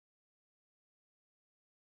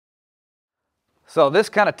So this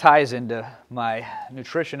kind of ties into my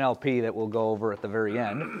nutrition LP that we'll go over at the very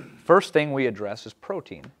end. First thing we address is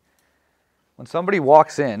protein. When somebody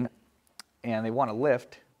walks in and they want to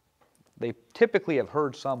lift, they typically have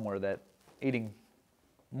heard somewhere that eating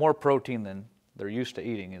more protein than they're used to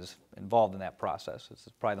eating is involved in that process. This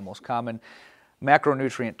is probably the most common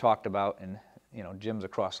macronutrient talked about in gyms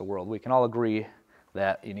across the world. We can all agree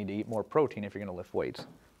that you need to eat more protein if you're going to lift weights.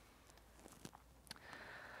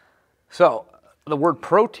 So the word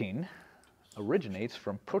protein originates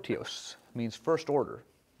from proteos, means first order,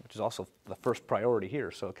 which is also the first priority here,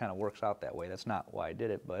 so it kind of works out that way. That's not why I did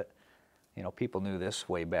it, but people knew this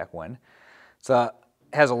way back when. It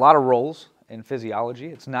has a lot of roles in physiology.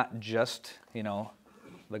 It's not just,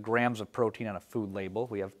 the grams of protein on a food label.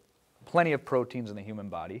 We have plenty of proteins in the human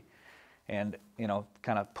body. And,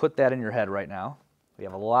 kind of put that in your head right now. We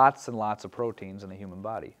have lots and lots of proteins in the human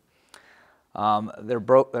body.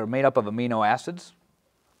 They're made up of amino acids.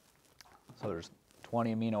 So there's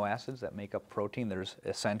 20 amino acids that make up protein. There's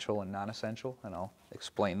essential and non-essential, and I'll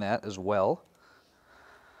explain that as well.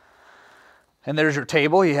 And there's your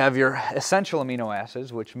table. You have your essential amino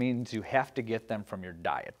acids, which means you have to get them from your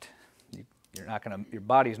diet. Your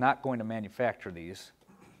body's not going to manufacture these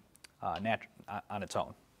on its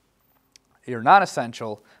own. Your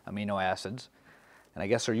non-essential amino acids, and I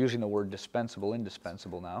guess they're using the word dispensable,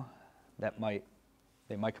 indispensable now.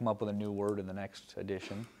 They might come up with a new word in the next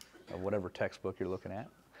edition of whatever textbook you're looking at.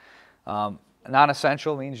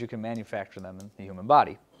 Non-essential means you can manufacture them in the human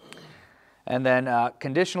body. And then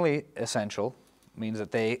conditionally essential means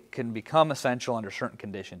that they can become essential under certain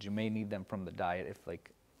conditions. You may need them from the diet if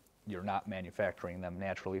you're not manufacturing them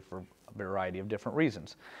naturally for a variety of different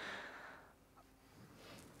reasons.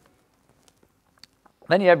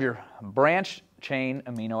 Then you have your branched chain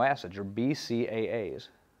amino acids, your BCAAs.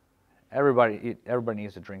 Everybody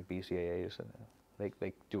needs to drink BCAAs.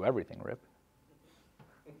 They do everything, Rip.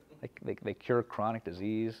 They cure chronic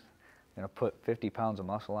disease, put 50 pounds of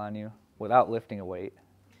muscle on you without lifting a weight.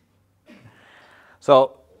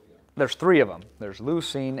 So there's 3 of them. There's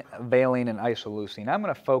leucine, valine, and isoleucine. I'm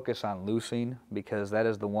going to focus on leucine because that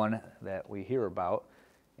is the one that we hear about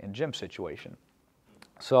in gym situation.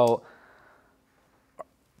 So I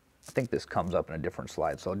think this comes up in a different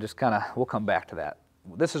slide, so we'll come back to that.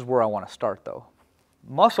 This is where I want to start, though.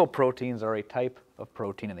 Muscle proteins are a type of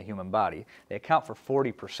protein in the human body. They account for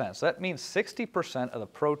 40%. So that means 60% of the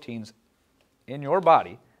proteins in your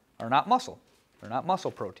body are not muscle. They're not muscle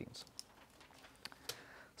proteins.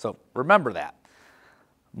 So remember that.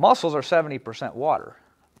 Muscles are 70% water,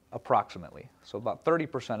 approximately. So about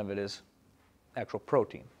 30% of it is actual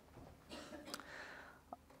protein.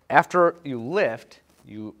 After you lift,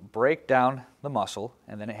 you break down the muscle,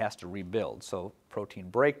 and then it has to rebuild. So protein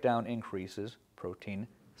breakdown increases, protein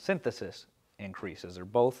synthesis increases. They're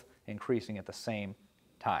both increasing at the same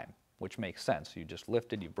time, which makes sense. You just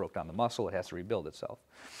lifted, you broke down the muscle, it has to rebuild itself.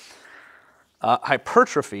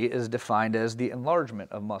 Hypertrophy is defined as the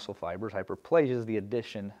enlargement of muscle fibers. Hyperplasia is the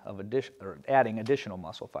adding additional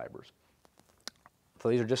muscle fibers. So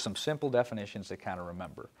these are just some simple definitions to kind of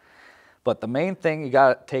remember. But the main thing you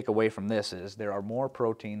got to take away from this is there are more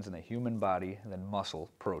proteins in the human body than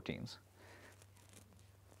muscle proteins.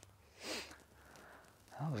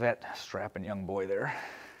 How's that strapping young boy there?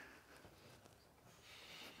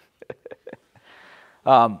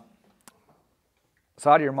 So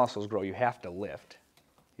how do your muscles grow? You have to lift.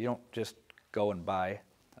 You don't just go and buy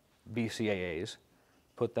BCAAs,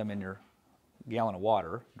 put them in your gallon of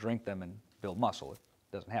water, drink them, and build muscle. It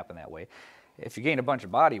doesn't happen that way. If you gain a bunch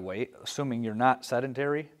of body weight, assuming you're not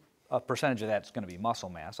sedentary, a percentage of that's going to be muscle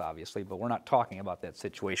mass, obviously, but we're not talking about that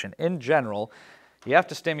situation. In general, you have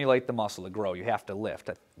to stimulate the muscle to grow. You have to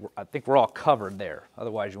lift. I think we're all covered there.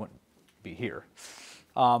 Otherwise, you wouldn't be here.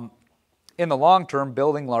 In the long term,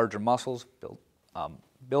 building larger muscles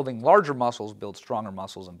builds stronger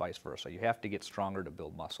muscles and vice versa. You have to get stronger to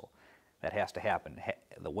build muscle. That has to happen.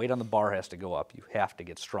 The weight on the bar has to go up. You have to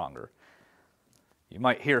get stronger. You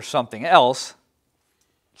might hear something else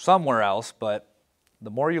somewhere else, but the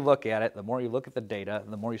more you look at it, the more you look at the data,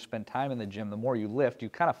 the more you spend time in the gym, the more you lift, you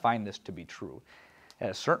kind of find this to be true. At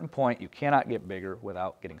a certain point, you cannot get bigger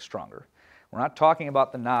without getting stronger. We're not talking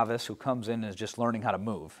about the novice who comes in and is just learning how to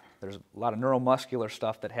move. There's a lot of neuromuscular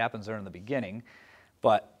stuff that happens there in the beginning,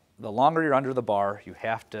 but the longer you're under the bar, you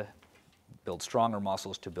have to build stronger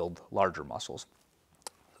muscles to build larger muscles.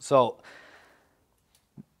 So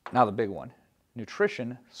now the big one.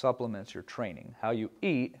 Nutrition supplements your training. How you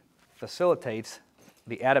eat facilitates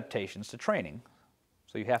the adaptations to training.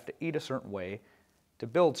 So you have to eat a certain way to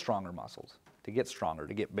build stronger muscles, to get stronger,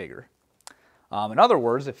 to get bigger. In other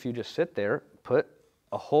words, if you just sit there, put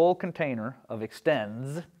a whole container of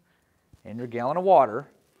Extends in your gallon of water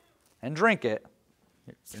and drink it,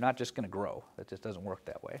 you're not just going to grow. It just doesn't work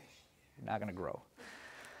that way. You're not going to grow.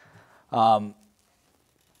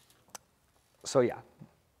 So yeah,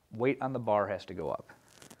 weight on the bar has to go up.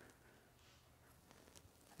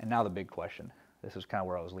 And now the big question. This is kind of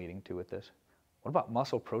where I was leading to with this. What about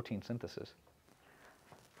muscle protein synthesis?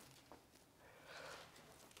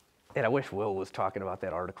 And I wish Will was talking about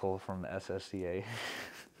that article from the SSCA.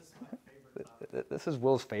 This is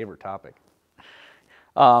Will's favorite topic.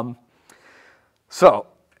 So,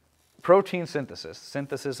 protein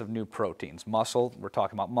synthesis of new proteins. Muscle, we're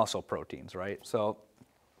talking about muscle proteins, right? So,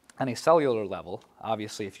 on a cellular level,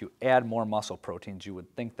 obviously if you add more muscle proteins, you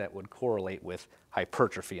would think that would correlate with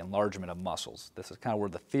hypertrophy, enlargement of muscles. This is kind of where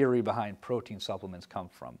the theory behind protein supplements come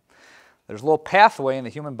from. There's a little pathway in the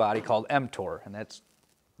human body called mTOR, and that's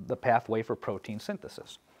the pathway for protein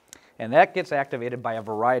synthesis. And that gets activated by a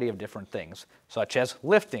variety of different things, such as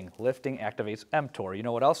lifting. Lifting activates mTOR. You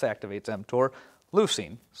know what else activates mTOR?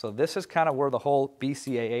 Leucine. So this is kind of where the whole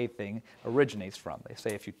BCAA thing originates from. They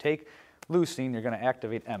say if you take leucine, you're going to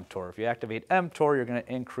activate mTOR. If you activate mTOR, you're going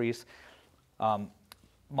to increase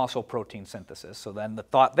muscle protein synthesis. So then the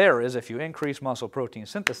thought there is if you increase muscle protein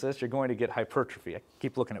synthesis, you're going to get hypertrophy. I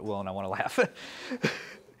keep looking at Will and I want to laugh.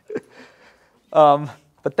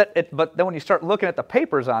 But then when you start looking at the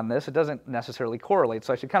papers on this, it doesn't necessarily correlate.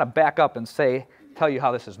 So I should kind of back up and tell you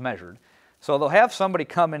how this is measured. So they'll have somebody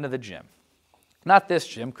come into the gym. Not this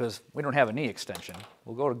gym, because we don't have a knee extension.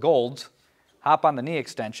 We'll go to Gold's, hop on the knee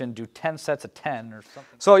extension, do 10 sets of 10 or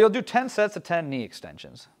something. So you'll do 10 sets of 10 knee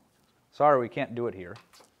extensions. Sorry, we can't do it here.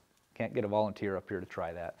 Can't get a volunteer up here to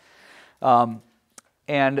try that.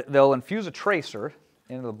 And they'll infuse a tracer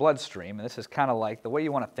into the bloodstream, and this is kind of like, the way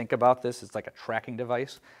you want to think about this is like a tracking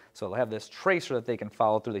device. So they'll have this tracer that they can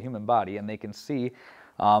follow through the human body, and they can see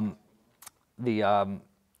it's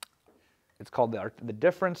called the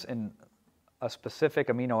difference in a specific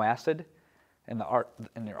amino acid in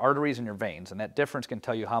your arteries and your veins, and that difference can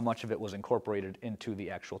tell you how much of it was incorporated into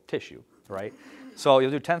the actual tissue, right? So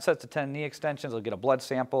you'll do 10 sets of 10 knee extensions, they'll get a blood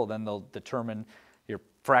sample, then they'll determine your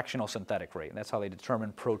fractional synthetic rate, and that's how they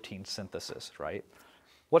determine protein synthesis, right?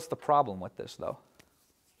 What's the problem with this, though?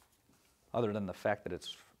 Other than the fact that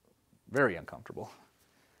it's very uncomfortable.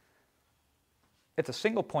 It's a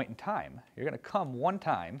single point in time. You're going to come one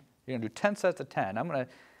time, you're going to do 10 sets of 10.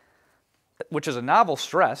 Which is a novel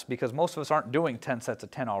stress because most of us aren't doing 10 sets of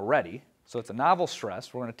 10 already. So it's a novel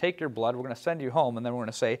stress. We're going to take your blood, we're going to send you home, and then we're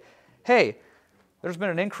going to say, hey, there's been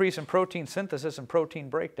an increase in protein synthesis and protein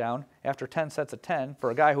breakdown after 10 sets of 10 for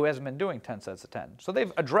a guy who hasn't been doing 10 sets of 10. So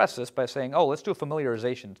they've addressed this by saying, oh, let's do a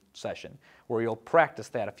familiarization session where you'll practice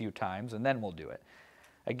that a few times and then we'll do it.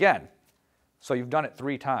 Again, so you've done it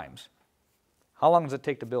 3 times. How long does it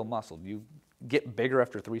take to build muscle? Do you get bigger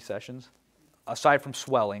after 3 sessions? Aside from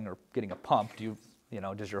swelling or getting a pump,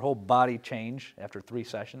 does your whole body change after 3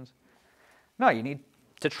 sessions? No, you need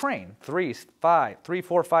to train 3,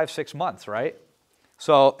 4, 5, 6 months, right?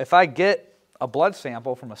 So if I get a blood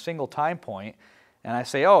sample from a single time point and I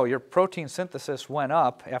say, oh, your protein synthesis went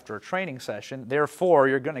up after a training session, therefore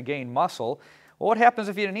you're going to gain muscle, well, what happens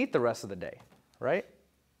if you didn't eat the rest of the day, right?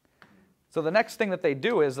 So the next thing that they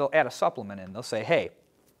do is they'll add a supplement in. They'll say, hey,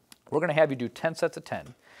 we're going to have you do 10 sets of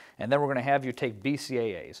 10. And then we're going to have you take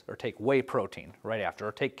BCAAs, or take whey protein right after,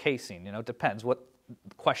 or take casein. It depends what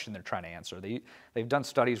question they're trying to answer. They've done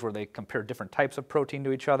studies where they compare different types of protein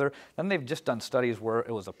to each other. Then they've just done studies where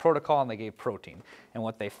it was a protocol and they gave protein. And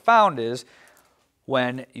what they found is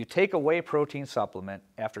when you take a whey protein supplement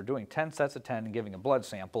after doing 10 sets of 10 and giving a blood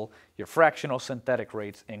sample, your fractional synthetic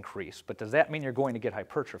rates increase. But does that mean you're going to get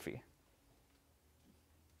hypertrophy?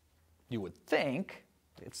 You would think.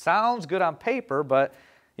 It sounds good on paper, but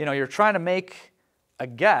you're trying to make a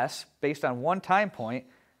guess based on one time point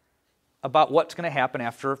about what's going to happen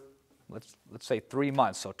after, let's say 3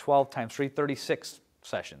 months, so 12 times 3, 36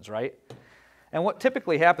 sessions, right? And what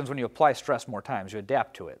typically happens when you apply stress more times, you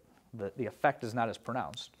adapt to it. The effect is not as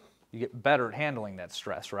pronounced. You get better at handling that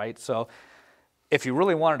stress, right? So if you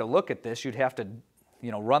really wanted to look at this, you'd have to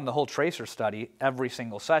run the whole tracer study every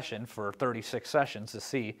single session for 36 sessions to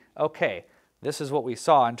see, okay, this is what we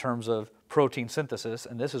saw in terms of protein synthesis,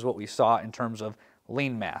 and this is what we saw in terms of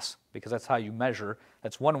lean mass, because that's how you measure.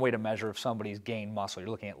 That's one way to measure if somebody's gained muscle.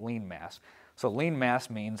 You're looking at lean mass. So lean mass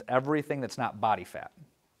means everything that's not body fat.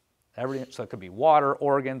 So it could be water,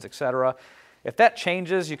 organs, etc. If that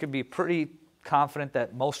changes, you can be pretty confident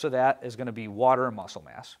that most of that is going to be water and muscle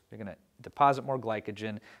mass. You're going to deposit more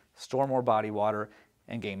glycogen, store more body water,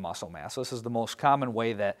 and gain muscle mass. So this is the most common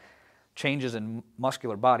way that changes in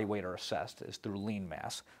muscular body weight are assessed, is through lean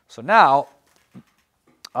mass. So now,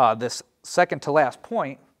 this second to last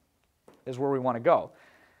point is where we want to go.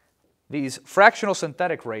 These fractional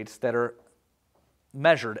synthetic rates that are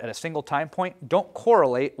measured at a single time point don't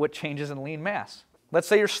correlate with changes in lean mass. Let's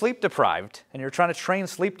say you're sleep deprived and you're trying to train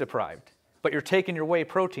sleep deprived, but you're taking your whey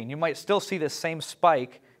protein. You might still see this same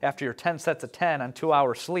spike after your 10 sets of 10 on 2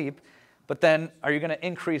 hours sleep, but then are you going to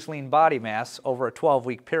increase lean body mass over a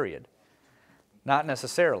 12-week period? Not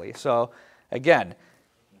necessarily. So again,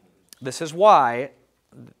 this is why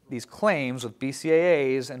these claims with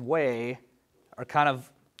BCAAs and whey are kind of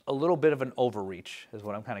a little bit of an overreach, is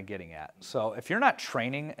what I'm kind of getting at. So if you're not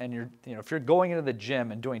training and if you're going into the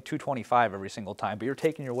gym and doing 225 every single time, but you're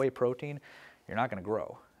taking your whey protein, you're not going to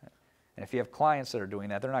grow. And if you have clients that are doing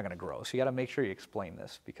that, they're not going to grow. So you got to make sure you explain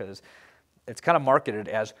this, because it's kind of marketed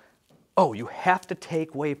as, oh, you have to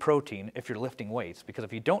take whey protein if you're lifting weights, because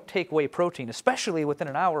if you don't take whey protein, especially within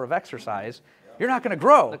an hour of exercise, you're not going to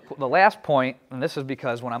grow. The last point, and this is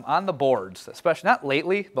because when I'm on the boards, especially not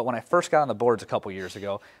lately, but when I first got on the boards a couple years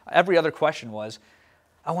ago, every other question was,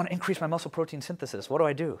 I want to increase my muscle protein synthesis. What do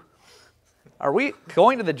I do? Are we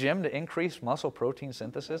going to the gym to increase muscle protein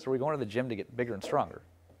synthesis, or are we going to the gym to get bigger and stronger,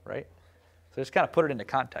 right? So just kind of put it into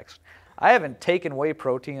context. I haven't taken whey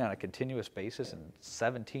protein on a continuous basis in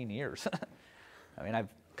 17 years. I mean, I've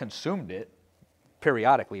consumed it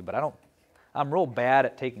periodically, but I'm real bad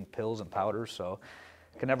at taking pills and powders, so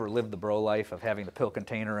I can never live the bro life of having the pill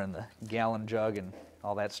container and the gallon jug and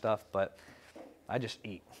all that stuff, but I just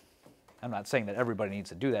eat. I'm not saying that everybody needs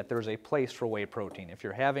to do that. There's a place for whey protein. If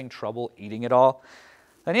you're having trouble eating it all,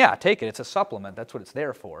 then yeah, take it. It's a supplement. That's what it's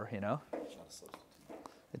there for, you know?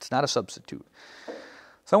 It's not a substitute.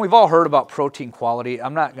 So we've all heard about protein quality.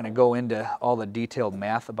 I'm not going to go into all the detailed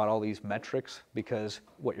math about all these metrics, because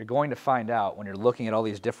what you're going to find out when you're looking at all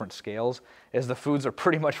these different scales is the foods are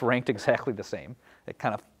pretty much ranked exactly the same. It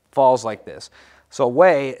kind of falls like this. So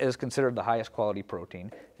whey is considered the highest quality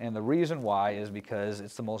protein, and the reason why is because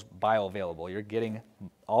it's the most bioavailable. You're getting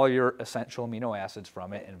all your essential amino acids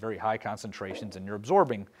from it in very high concentrations, and you're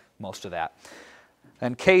absorbing most of that.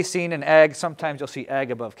 And casein and egg, sometimes you'll see egg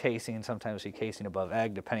above casein, sometimes you'll see casein above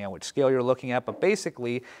egg, depending on which scale you're looking at. But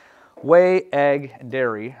basically, whey, egg, and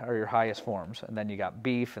dairy are your highest forms. And then you got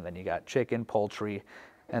beef, and then you got chicken, poultry,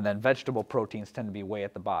 and then vegetable proteins tend to be way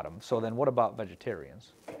at the bottom. So then what about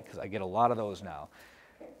vegetarians? Because I get a lot of those now.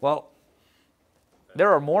 Well,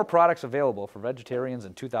 there are more products available for vegetarians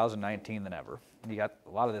in 2019 than ever. You got a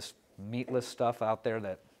lot of this meatless stuff out there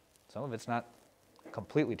that some of it's not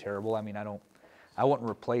completely terrible. I mean, I wouldn't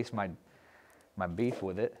replace my beef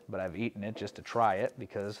with it, but I've eaten it just to try it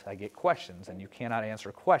because I get questions, and you cannot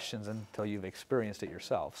answer questions until you've experienced it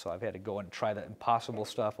yourself. So I've had to go and try the impossible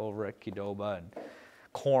stuff over at Qdoba, and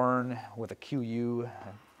corn with a QU,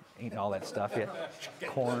 eating all that stuff. Yeah.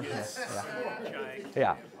 Corn.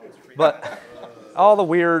 Yeah. But all the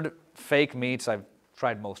weird fake meats, I've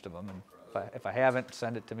tried most of them, and if I haven't,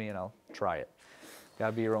 send it to me and I'll try it. Got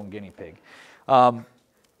to be your own guinea pig.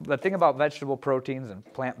 The thing about vegetable proteins and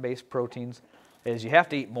plant-based proteins is you have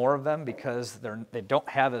to eat more of them because they don't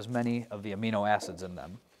have as many of the amino acids in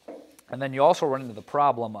them. And then you also run into the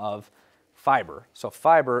problem of fiber. So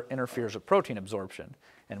fiber interferes with protein absorption.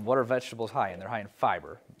 And what are vegetables high in? They're high in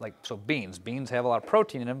fiber. So beans. Beans have a lot of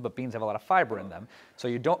protein in them, but beans have a lot of fiber in them. So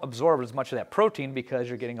you don't absorb as much of that protein because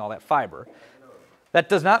you're getting all that fiber. That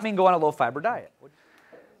does not mean go on a low-fiber diet.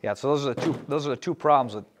 Yeah, so those are the two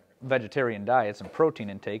problems with vegetarian diets and protein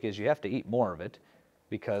intake, is you have to eat more of it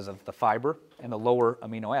because of the fiber and the lower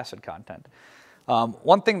amino acid content.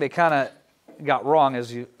 One thing they kind of got wrong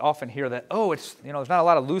is you often hear that, oh, there's not a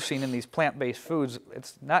lot of leucine in these plant-based foods.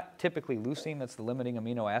 It's not typically leucine that's the limiting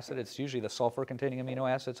amino acid. It's usually the sulfur-containing amino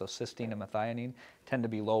acids, so cysteine and methionine tend to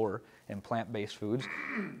be lower in plant-based foods.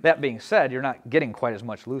 That being said, you're not getting quite as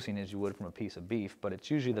much leucine as you would from a piece of beef, but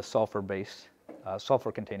it's usually the sulfur-based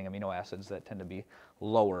sulfur-containing amino acids that tend to be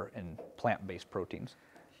lower in plant-based proteins.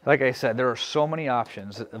 Like I said, there are so many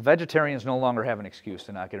options. Vegetarians no longer have an excuse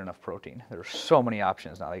to not get enough protein. There are so many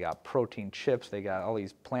options now. They got protein chips. They got all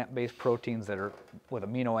these plant-based proteins that are with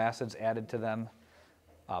amino acids added to them.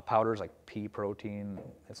 Powders like pea protein.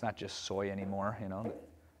 It's not just soy anymore,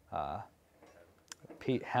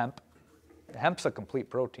 Hemp. Hemp's a complete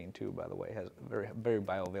protein too, by the way. Has very, very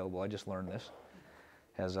bioavailable. I just learned this.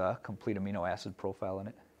 Has a complete amino acid profile in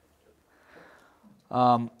it.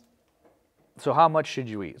 So how much should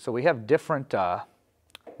you eat? So we have different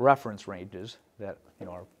reference ranges that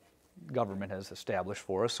our government has established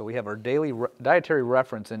for us. So we have our daily dietary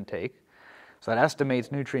reference intake. So that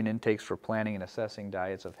estimates nutrient intakes for planning and assessing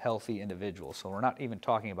diets of healthy individuals. So we're not even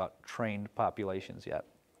talking about trained populations yet.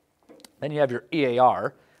 Then you have your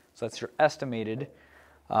EAR, so that's your estimated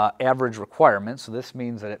average requirement. So this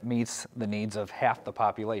means that it meets the needs of half the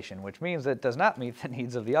population, which means that it does not meet the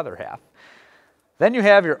needs of the other half. Then you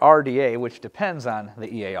have your RDA, which depends on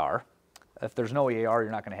the EAR. If there's no EAR,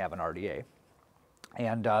 you're not going to have an RDA.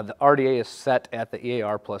 And the RDA is set at the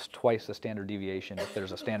EAR plus twice the standard deviation if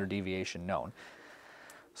there's a standard deviation known.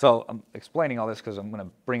 So I'm explaining all this because I'm going to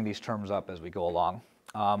bring these terms up as we go along.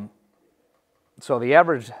 So the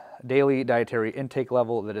average daily dietary intake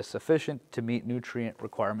level that is sufficient to meet nutrient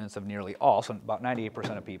requirements of nearly all, so about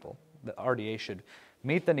 98% of people. The RDA should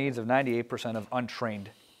meet the needs of 98% of untrained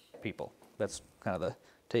people. That's kind of the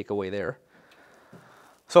takeaway there.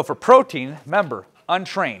 So for protein, remember,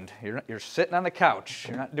 untrained. You're sitting on the couch.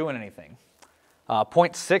 You're not doing anything.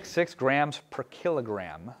 0.66 grams per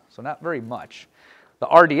kilogram, so not very much. The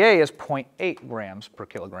RDA is 0.8 grams per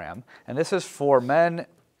kilogram, and this is for men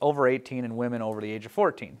over 18 and women over the age of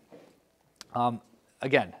 14.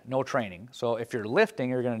 Again, no training. So if you're lifting,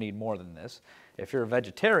 you're going to need more than this. If you're a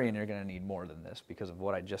vegetarian, you're going to need more than this because of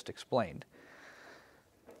what I just explained.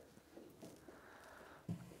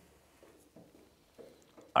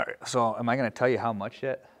 All right, so am I going to tell you how much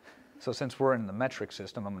yet? So since we're in the metric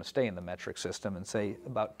system, I'm going to stay in the metric system and say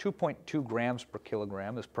about 2.2 grams per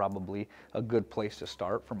kilogram is probably a good place to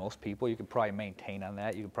start for most people. You could probably maintain on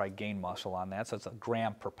that. You could probably gain muscle on that. So it's a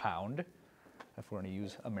gram per pound if we're going to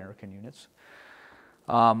use American units.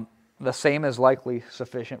 The same is likely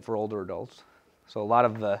sufficient for older adults. So a lot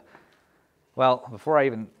of the, well, before I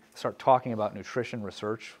even start talking about nutrition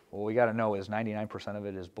research, what we got to know is 99% of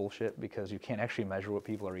it is bullshit because you can't actually measure what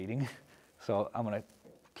people are eating. So I'm going to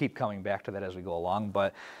keep coming back to that as we go along.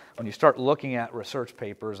 But when you start looking at research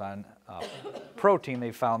papers on protein,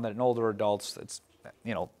 they found that in older adults, it's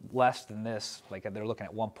less than this. Like they're looking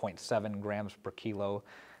at 1.7 grams per kilo,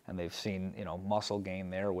 and they've seen muscle gain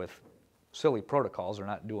there with silly protocols. They're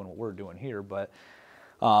not doing what we're doing here, but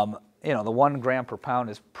the 1 gram per pound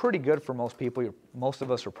is pretty good for most people. Most of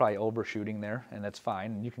us are probably overshooting there, and that's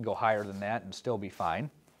fine. You can go higher than that and still be fine.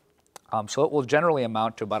 So it will generally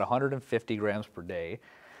amount to about 150 grams per day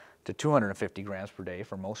to 250 grams per day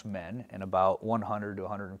for most men, and about 100 to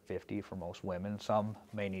 150 for most women. Some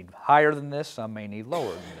may need higher than this, some may need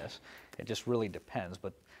lower than this. It just really depends,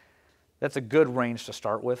 but that's a good range to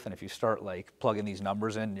start with, and if you start like plugging these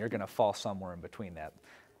numbers in, you're going to fall somewhere in between that.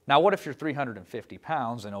 Now, what if you're 350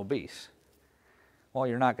 pounds and obese? Well,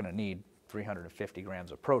 you're not going to need 350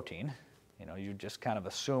 grams of protein. You just kind of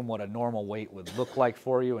assume what a normal weight would look like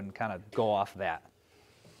for you and kind of go off that.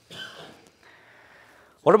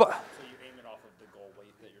 What about? So you aim it off of the goal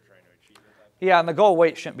weight that you're trying to achieve at that point? Yeah, and the goal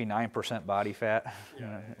weight shouldn't be 9% body fat.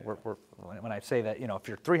 Yeah. When I say that, if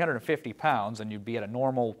you're 350 pounds and you'd be at a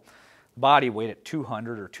normal body weight at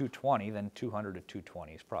 200 or 220, then 200 to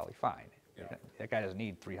 220 is probably fine. Yeah. That guy doesn't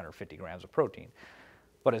need 350 grams of protein.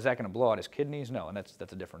 But is that going to blow out his kidneys? No, and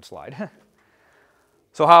that's a different slide.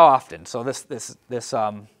 So how often? So this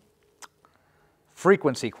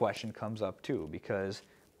frequency question comes up too, because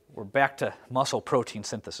we're back to muscle protein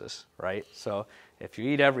synthesis, right? So if you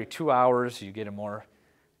eat every 2 hours, you get a more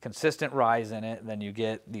consistent rise in it. Then you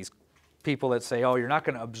get these people that say, oh, you're not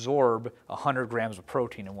going to absorb 100 grams of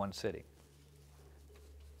protein in one sitting.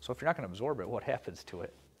 So if you're not going to absorb it, what happens to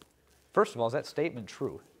it? First of all, is that statement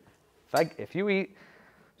true? If you eat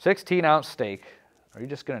 16-ounce steak, are you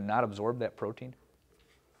just going to not absorb that protein?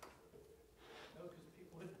 No, because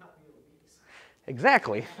people would not be obese.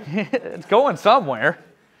 Exactly. It's going somewhere.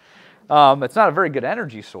 It's not a very good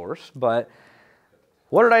energy source, but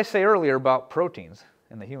what did I say earlier about proteins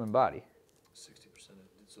in the human body? 60%,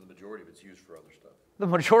 so the majority of it's used for other stuff. The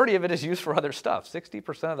majority of it is used for other stuff.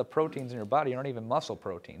 60% of the proteins in your body aren't even muscle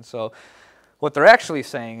proteins. So what they're actually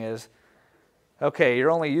saying is, okay, you're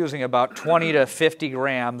only using about 20 to 50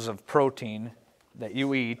 grams of protein that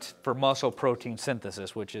you eat for muscle protein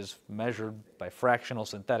synthesis, which is measured by fractional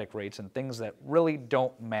synthetic rates and things that really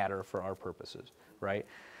don't matter for our purposes, right?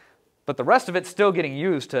 But the rest of it's still getting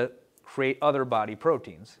used to create other body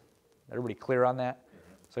proteins. Everybody clear on that?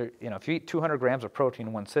 So, if you eat 200 grams of protein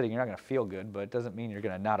in one sitting, you're not going to feel good, but it doesn't mean you're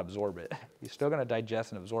going to not absorb it. You're still going to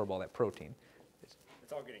digest and absorb all that protein. It's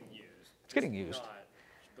all getting used. It's getting used. Not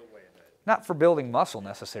the way that. Not for building muscle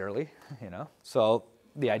necessarily, So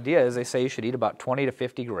the idea is they say you should eat about 20 to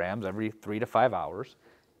 50 grams every 3 to 5 hours.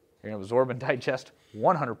 You're going to absorb and digest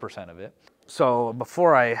 100% of it. So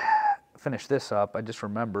before I finish this up, I just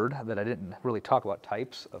remembered that I didn't really talk about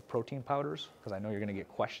types of protein powders because I know you're going to get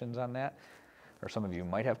questions on that, or some of you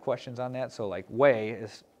might have questions on that. So like whey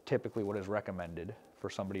is typically what is recommended for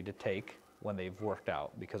somebody to take when they've worked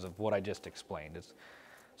out because of what I just explained. It's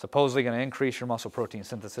supposedly going to increase your muscle protein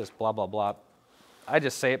synthesis, blah, blah, blah. I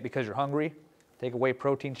just say it because you're hungry. Take a whey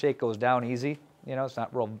protein shake, goes down easy. You know, it's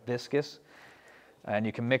not real viscous. And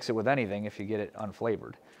you can mix it with anything if you get it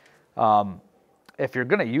unflavored. If you're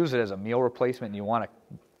going to use it as a meal replacement and you want to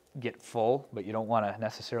get full, but you don't want to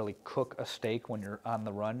necessarily cook a steak when you're on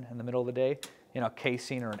the run in the middle of the day, you know,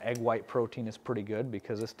 casein or an egg white protein is pretty good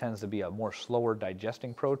because this tends to be a more slower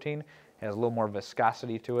digesting protein. It has a little more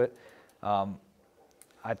viscosity to it.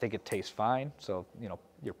 I think it tastes fine. So, you know,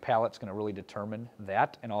 your palate's going to really determine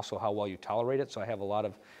that and also how well you tolerate it. So I have a lot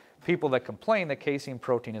of people that complain that casein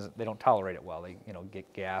protein isn't, they don't tolerate it well. They, you know,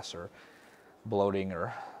 get gas or bloating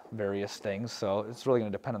or various things. So it's really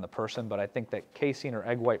going to depend on the person. But I think that casein or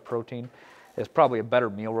egg white protein is probably a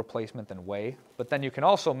better meal replacement than whey. But then you can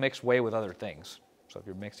also mix whey with other things. So if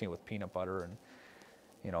you're mixing it with peanut butter and,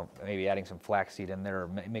 you know, maybe adding some flaxseed in there or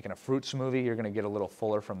making a fruit smoothie, you're going to get a little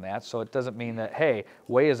fuller from that. So it doesn't mean that, hey,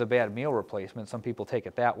 whey is a bad meal replacement. Some people take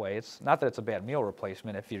it that way. It's not that it's a bad meal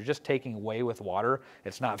replacement. If you're just taking whey with water,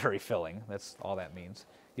 it's not very filling. That's all that means.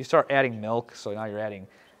 You start adding milk, so now you're adding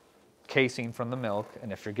casein from the milk,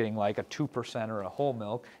 and if you're getting like a 2% or a whole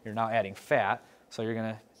milk, you're now adding fat, so you're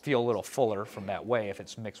going to feel a little fuller from that whey if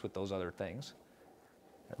it's mixed with those other things.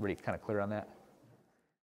 Everybody kind of clear on that?